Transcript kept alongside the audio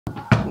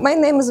My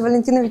name is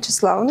Valentina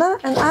Vячеславовna,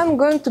 and I'm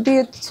going to be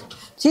a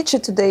teacher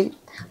today.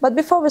 But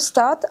before we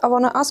start, I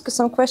want to ask you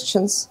some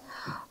questions.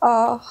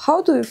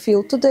 How do you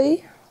feel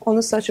today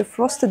on such a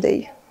frosty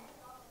day?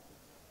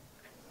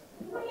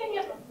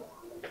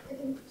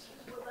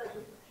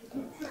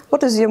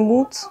 What is your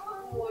mood?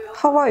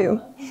 How are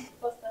you?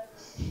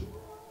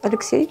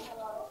 Alexei?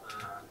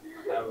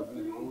 I have a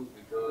good mood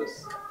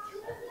because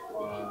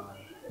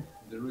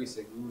there is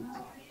a good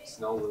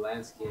snowy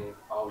landscape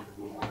out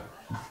there.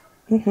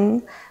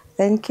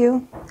 Thank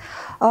you.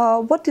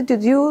 What did you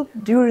do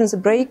during the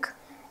break?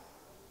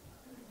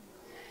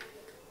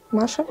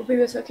 Masha? We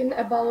were talking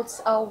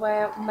about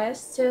our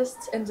math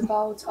tests and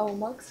about our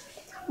marks.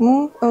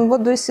 And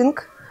what do you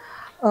think?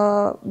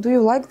 Do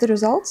you like the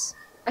results?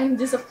 I'm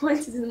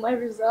disappointed in my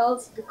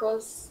results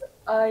because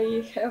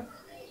I have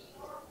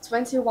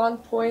 21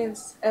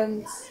 points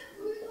and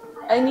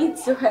I need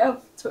to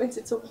have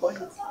 22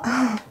 points.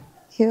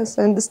 Yes,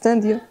 I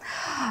understand you.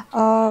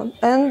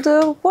 And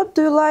what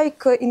do you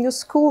like in your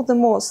school the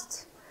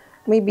most?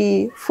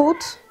 Maybe food,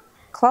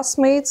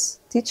 classmates,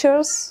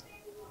 teachers,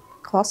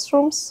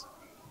 classrooms?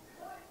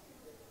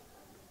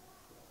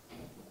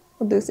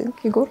 What do you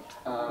think, Igor?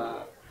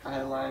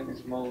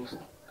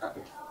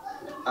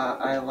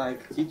 I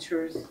like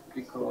teachers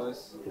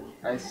because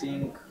I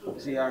think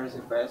they are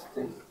the best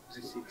in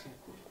the city.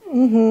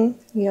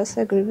 Yes,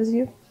 I agree with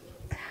you.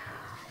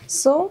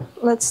 So,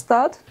 let's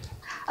start.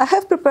 I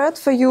have prepared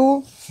for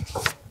you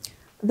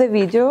the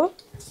video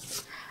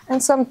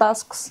and some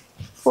tasks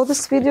for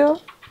this video.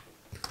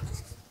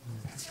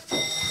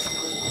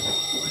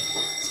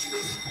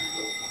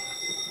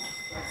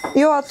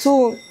 You are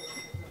to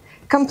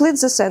complete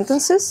the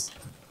sentences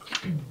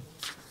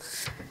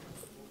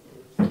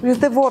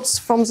with the words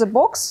from the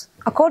box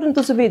according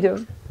to the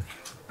video.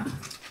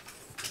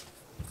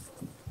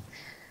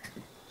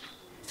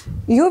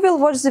 You will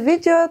watch the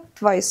video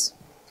twice.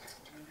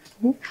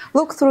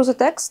 Look through the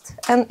text,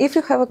 and if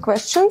you have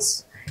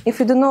questions, if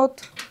you do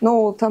not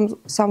know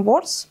some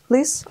words,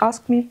 please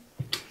ask me.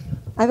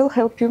 I will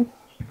help you.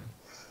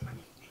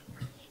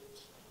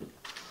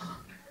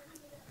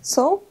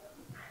 So,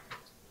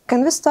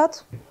 can we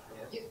start?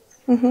 Yes.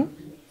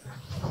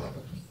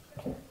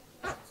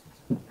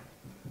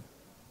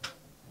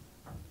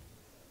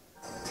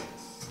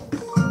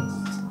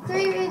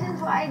 3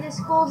 reasons why this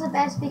school is the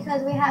best: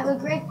 because we have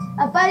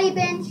a buddy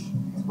bench,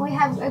 we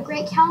have a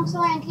great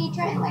counselor and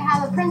teacher, and we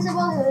have a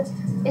principal who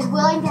is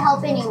willing to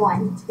help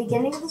anyone.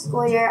 Beginning of the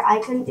school year, I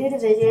couldn't do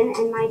division,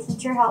 and my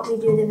teacher helped me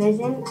do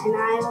division, and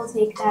I will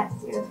take that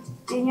through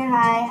junior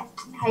high,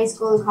 high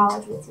school, and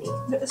college with me.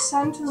 The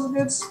Ascent is a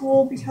good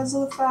school because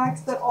of the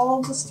fact that all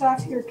of the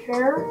staff here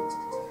care,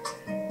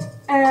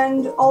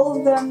 and all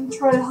of them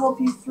try to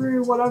help you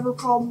through whatever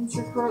problems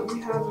you're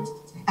currently having.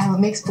 And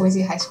what makes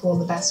Boise High School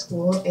the best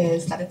school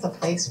is that it's a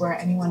place where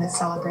anyone is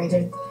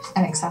celebrated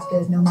and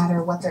accepted no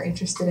matter what they're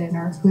interested in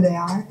or who they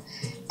are.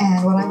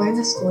 And what I learned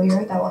this school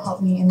year that will help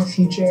me in the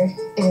future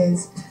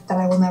is that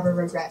I will never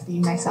regret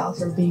being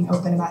myself or being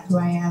open about who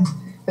I am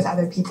with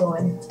other people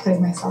and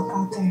putting myself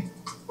out there.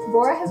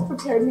 Bora has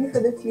prepared me for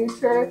the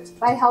future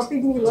by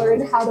helping me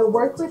learn how to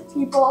work with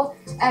people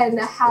and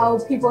how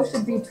people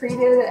should be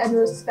treated and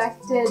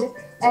respected,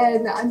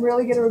 and I'm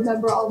really going to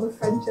remember all the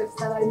friendships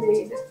that I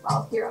made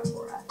while here at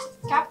Bora.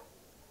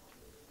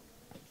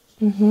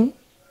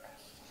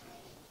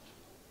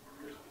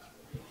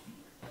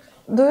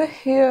 Do you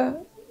hear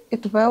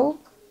it well?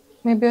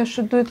 Maybe I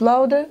should do it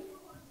louder?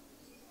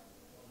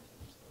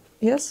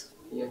 Yes?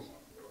 Yes.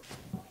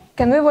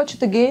 Can we watch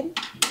it again?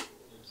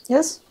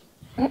 Yes?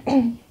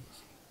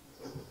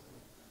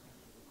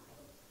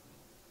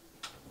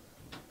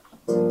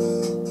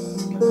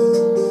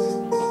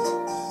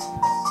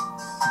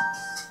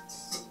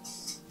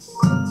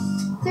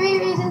 3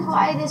 reasons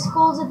why this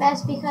school is the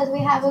best: because we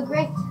have a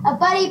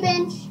buddy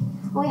bench,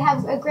 we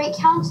have a great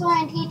counselor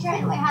and teacher,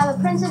 and we have a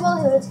principal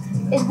who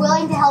is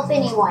willing to help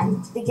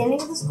anyone.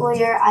 Beginning of the school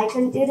year, I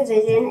couldn't do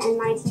division, and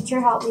my teacher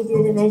helped me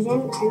do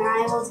division, and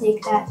I will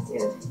take that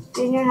through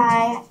junior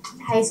high,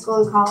 high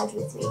school, and college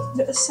with me.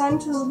 The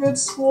Ascent is a good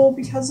school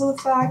because of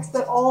the fact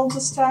that all of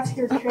the staff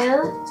here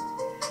care,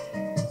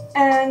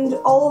 and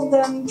all of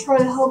them try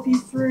to help you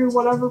through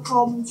whatever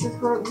problems you're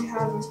currently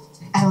having.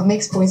 And what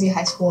makes Boise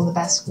High School the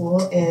best school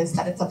is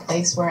that it's a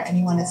place where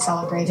anyone is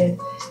celebrated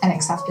and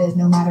accepted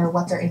no matter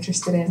what they're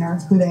interested in or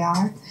who they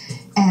are.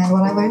 And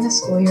what I learned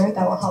this school year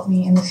that will help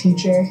me in the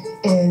future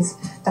is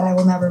that I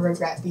will never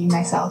regret being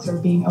myself or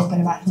being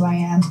open about who I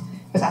am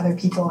with other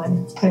people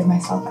and putting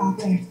myself out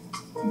there.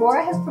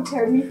 Bora has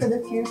prepared me for the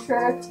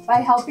future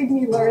by helping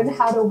me learn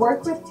how to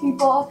work with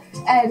people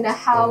and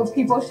how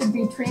people should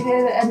be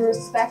treated and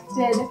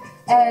respected,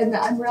 and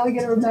I'm really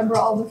going to remember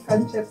all the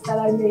friendships that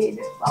I made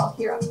while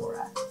here at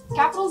Bora.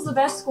 Capital is the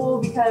best school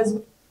because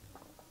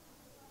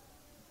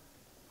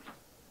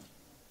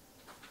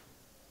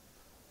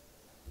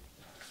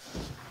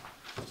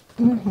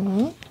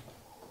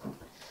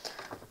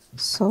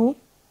So,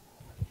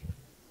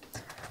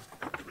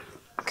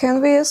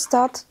 can we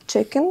start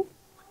checking?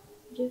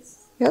 Yes.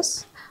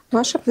 Yes?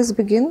 Masha, please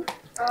begin.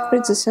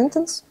 Read the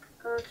sentence.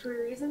 3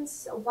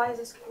 reasons why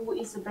the school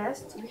is the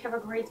best. We have a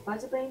great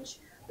body bench,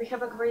 we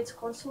have a great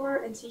counselor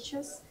and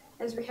teachers,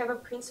 and we have a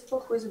principal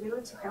who is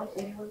willing to help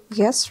anyone.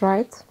 Yes,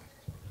 right.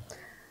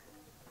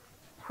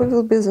 Who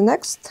will be the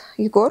next?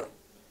 Igor?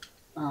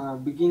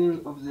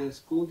 Beginning of the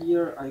school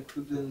year, I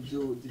couldn't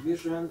do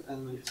division,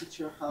 and my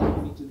teacher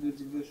helped me to do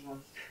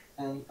division,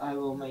 and I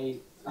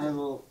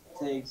will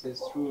take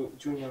this through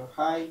junior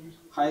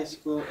high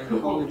school,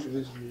 and college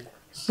with me.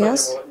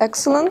 Yes,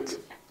 excellent.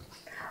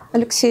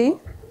 Alexei?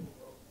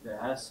 The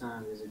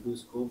Assan is a good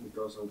school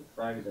because of the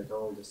fact that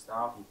all the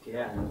staff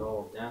care and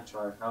all of them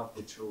try to help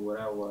you through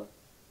whatever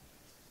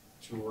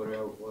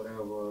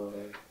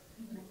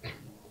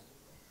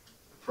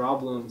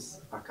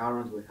problems are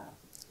currently have.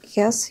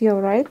 Yes, you're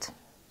right.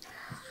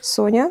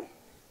 Sonia,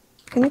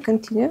 can you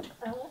continue?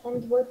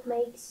 And what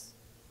makes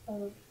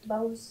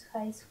both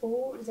high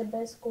school the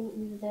best school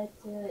is that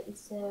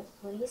it's a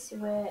place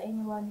where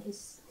anyone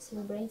is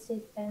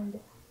celebrated and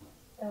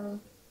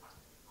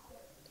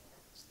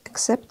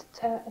Accepted.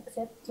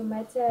 accept no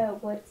matter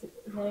what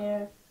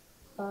they're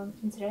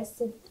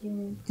interested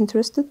in.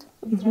 Interested?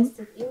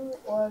 Interested in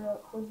or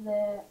who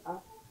they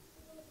are.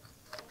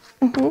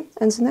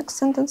 And the next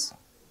sentence?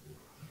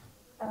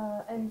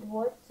 And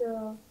what...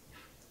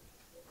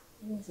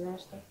 Не знаю,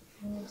 что.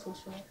 Не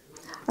слышала.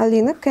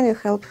 Alina, can you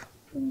help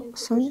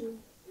Sonia?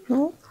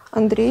 No?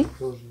 Andrei?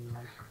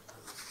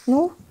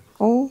 No?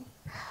 Oh.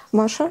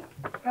 Masha?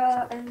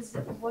 And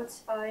what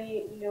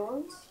I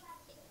learned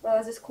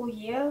the school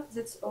year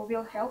that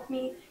will help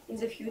me in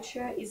the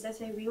future is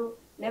that I will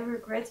never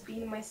regret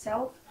being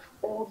myself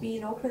or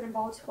being open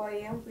about who I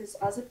am with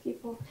other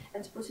people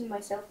and putting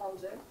myself out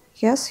there.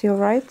 Yes, you're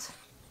right.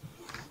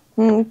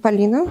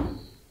 Polina?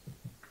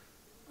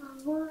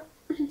 War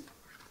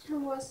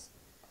was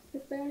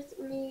prepared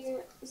me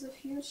the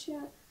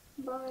future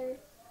by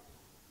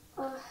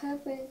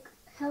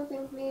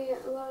helping me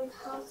learn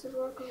how to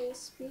work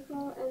with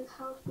people and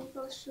how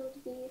people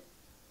should be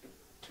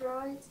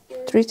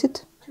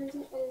treated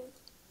and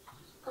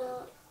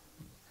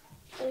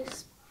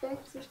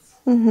respected.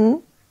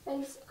 And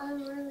I'm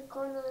really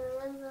gonna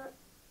remember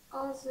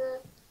all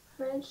the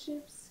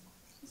friendships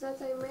that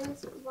I made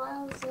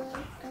while the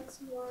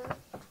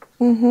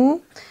war.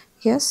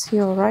 Yes,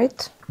 you're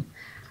right.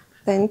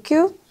 Thank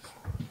you.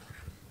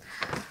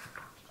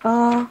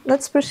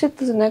 Let's proceed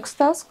to the next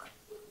task.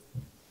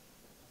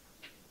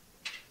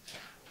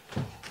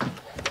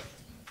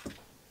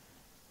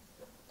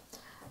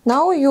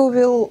 Now you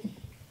will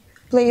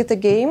play the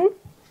game.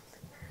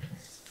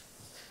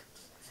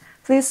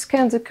 Please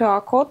scan the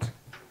QR code.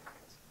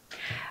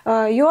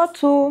 You are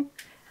to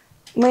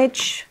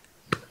match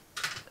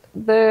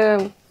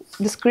the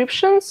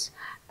descriptions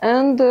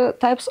and the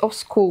types of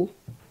school.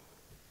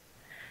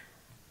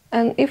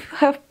 And if you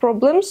have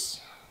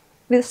problems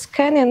with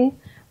scanning,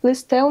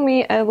 please tell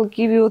me. I will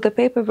give you the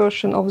paper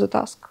version of the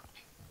task.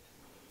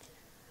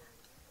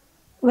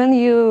 When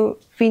you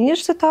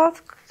finish the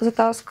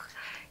task,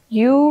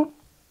 you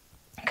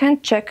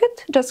can check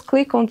it. Just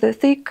click on the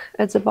tick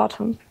at the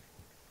bottom.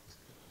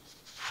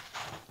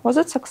 Was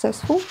it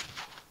successful?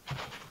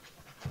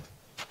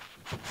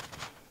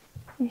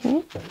 I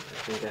think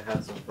I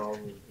had some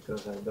problems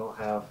because I don't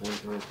have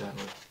internet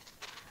channel.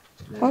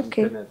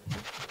 Okay.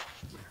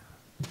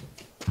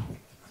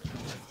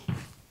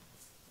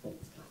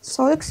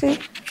 So, Alexei,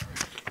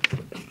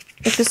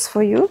 it is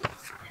for you.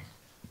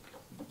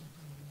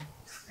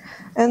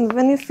 And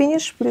when you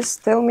finish, please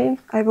tell me.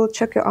 I will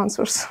check your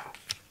answers.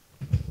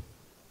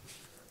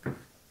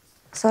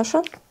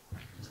 Sasha,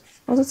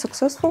 was it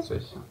successful?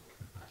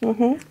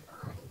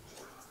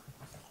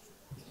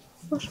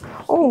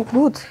 Oh,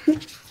 good.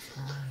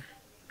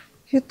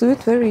 You do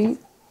it very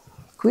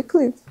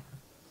quickly.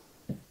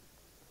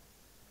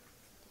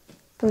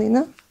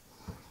 Polina,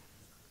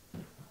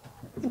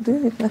 do you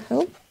need my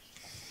help?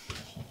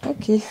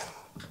 Okay.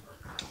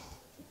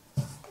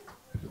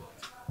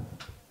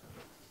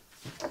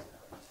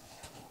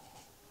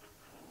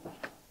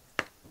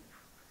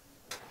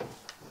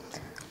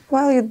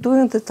 While you're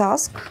doing the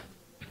task,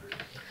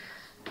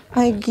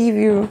 I give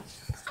you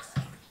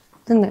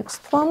the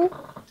next one.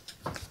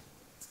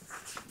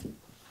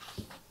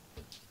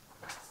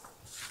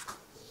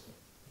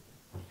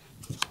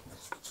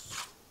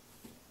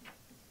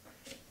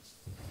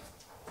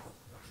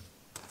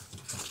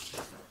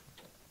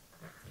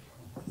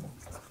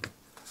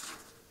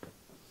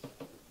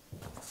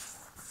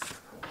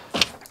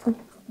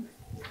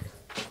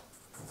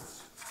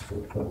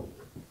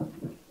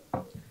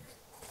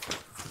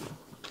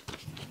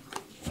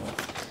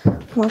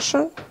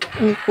 Masha,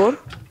 Igor,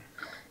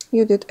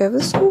 you did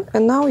everything,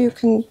 and now you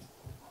can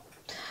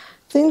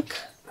think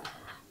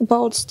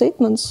about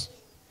statements.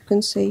 You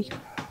can say,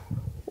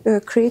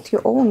 create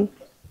your own,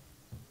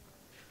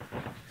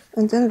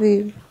 and then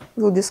we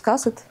will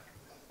discuss it.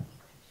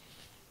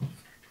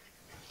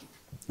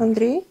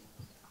 Andrei?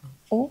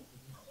 Oh,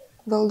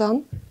 well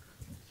done.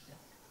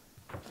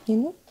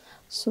 Nina?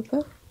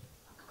 Super.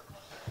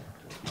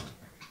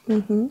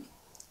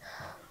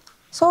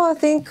 So I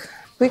think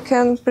we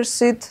can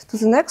proceed to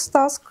the next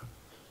task.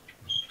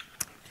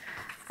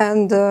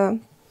 And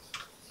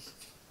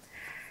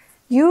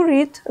you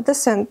read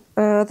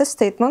the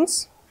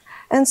statements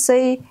and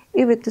say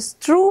if it is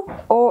true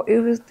or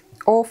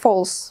or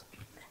false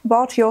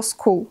about your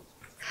school.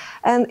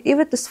 And if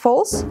it is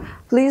false,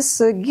 please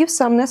give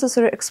some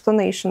necessary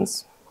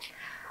explanations.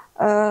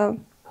 And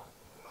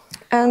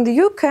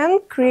you can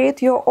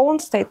create your own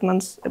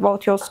statements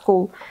about your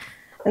school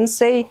and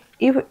say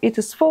if it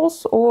is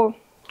false or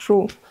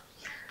true.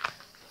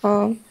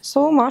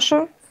 So,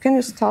 Masha, can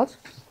you start?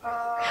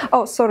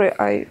 Oh, sorry,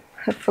 I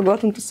have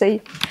forgotten to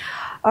say.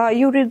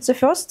 You read the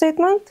first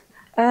statement,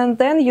 and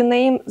then you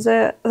name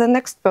the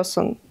next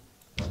person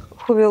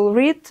who will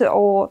read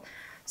or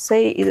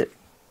say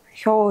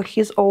her or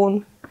his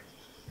own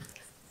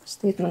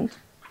statement.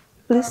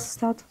 Please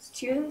start.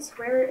 Students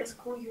wear a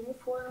school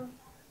uniform.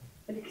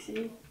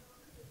 Alexei.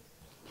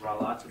 There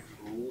are lots of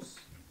rules.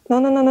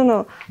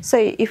 No.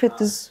 Say if it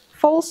is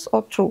false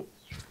or true.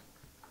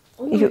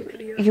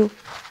 You.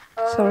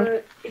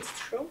 Sorry. It's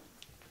true.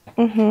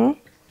 Mm-hmm. There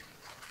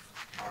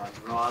are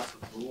lots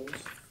of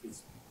rules.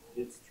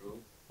 It's true.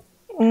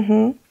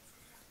 Mm-hmm.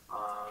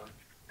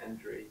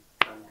 Entry.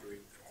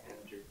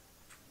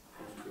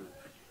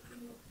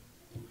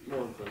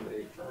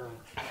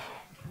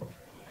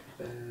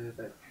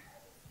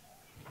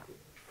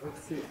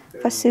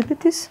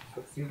 Facilities.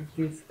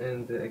 Facilities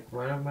and the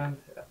environment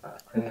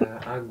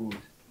are good.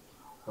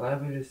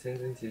 Library,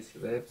 sentences,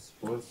 labs,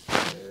 sports.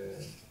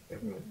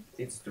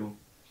 It's true.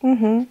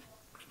 Mm-hmm.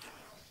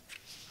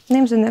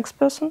 Name the next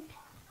person.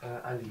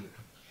 Ali.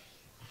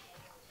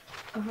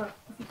 The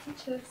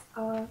teachers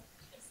are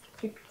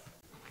strict.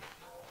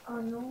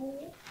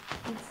 No,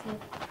 it's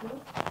not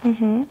true.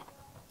 Mm-hmm.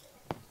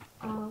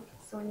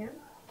 Sonia.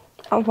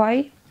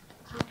 Why?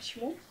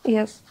 Почему?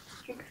 Yes.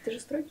 Ты же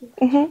строгий.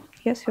 Mm-hmm.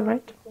 Yes, you're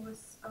right.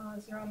 Because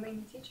there are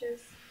many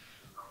teachers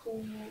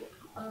who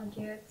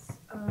get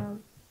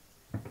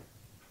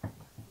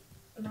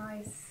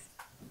nice.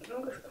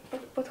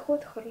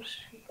 Подход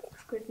хороший. Как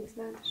сказать, не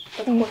знаю даже.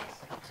 Подход.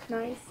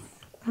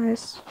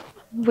 Nice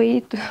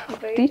way to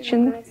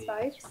teaching. Nice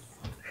vibes.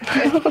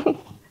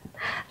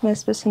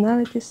 Nice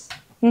personalities.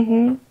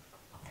 Mm-hmm.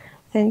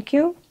 Thank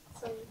you.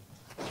 So,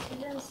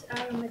 students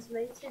are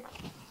motivated.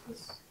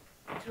 It's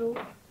true.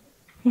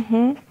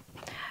 Mm-hmm.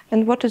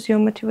 And what is your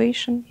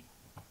motivation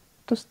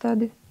to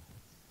study?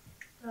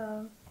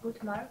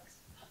 Good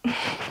marks.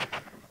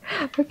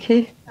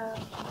 Okay.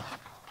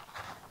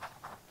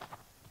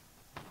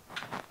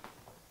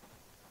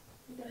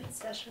 Давайте,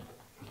 Саша.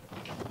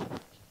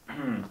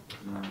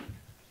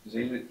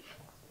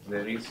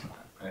 There is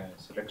a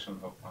selection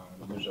of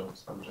usual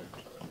subjects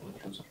we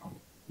choose from.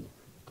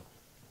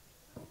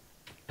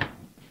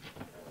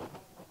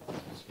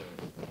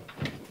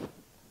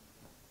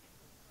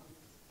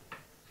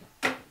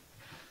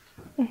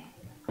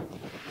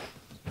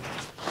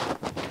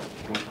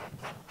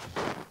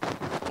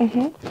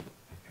 Mm-hmm.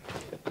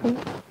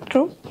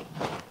 True.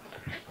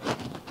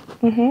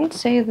 Mm-hmm.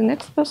 Say the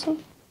next person.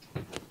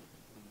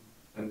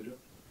 Andrew.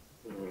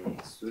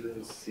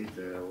 Students sit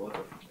a lot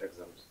of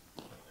exams.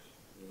 I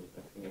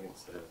think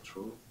it's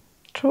true.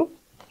 True.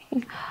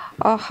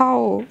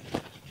 How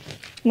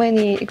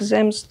many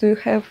exams do you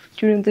have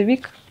during the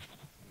week?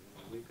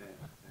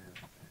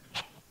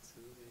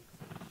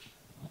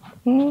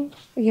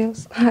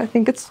 Yes, I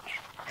think it's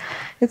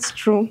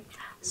true.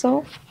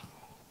 So,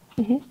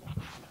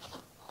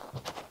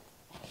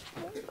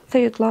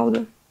 say it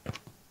louder.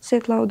 Say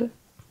it louder.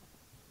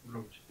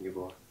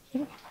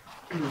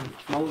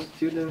 Most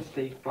students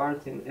take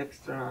part in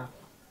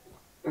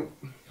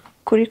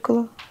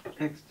extracurricular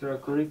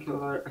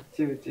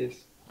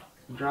activities,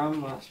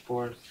 drama,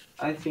 sports.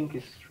 I think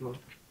it's true.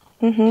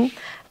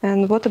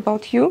 And what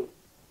about you?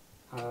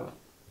 Do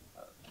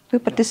you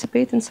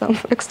participate in some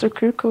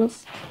extracurricular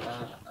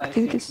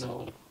activities? I think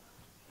no.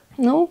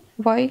 No?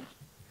 Why?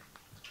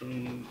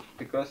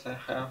 Because I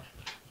have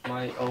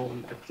my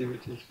own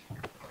activities.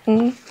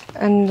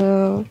 And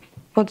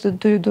what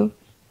do you do?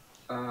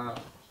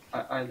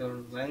 I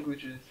learn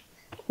languages.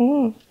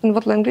 And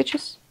what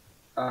languages?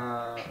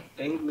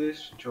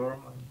 English,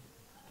 German.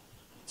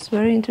 It's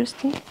very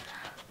interesting.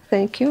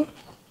 Thank you.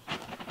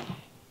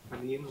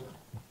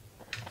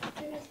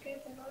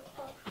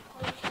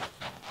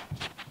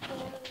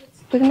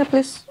 Polina,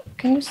 please,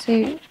 can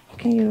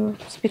you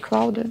speak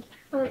louder?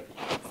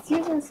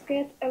 Students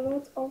get a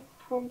lot of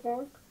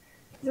homework.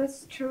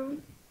 That's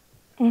true.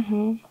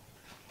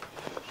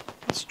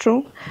 It's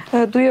true.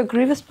 Do you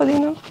agree with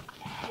Polina?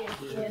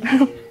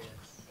 Yes.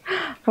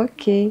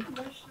 Okay.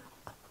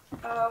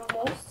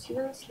 Most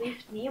students live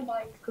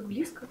nearby, как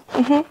близко.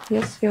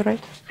 Yes, you're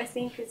right. I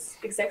think it's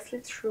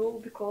exactly true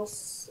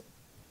because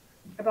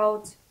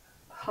about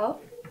half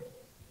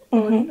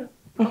of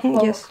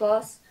our Yes.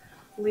 class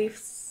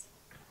lives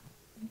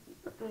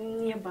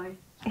nearby.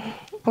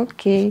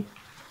 Okay.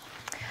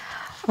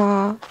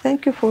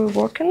 Thank you for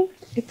working.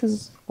 It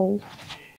is all.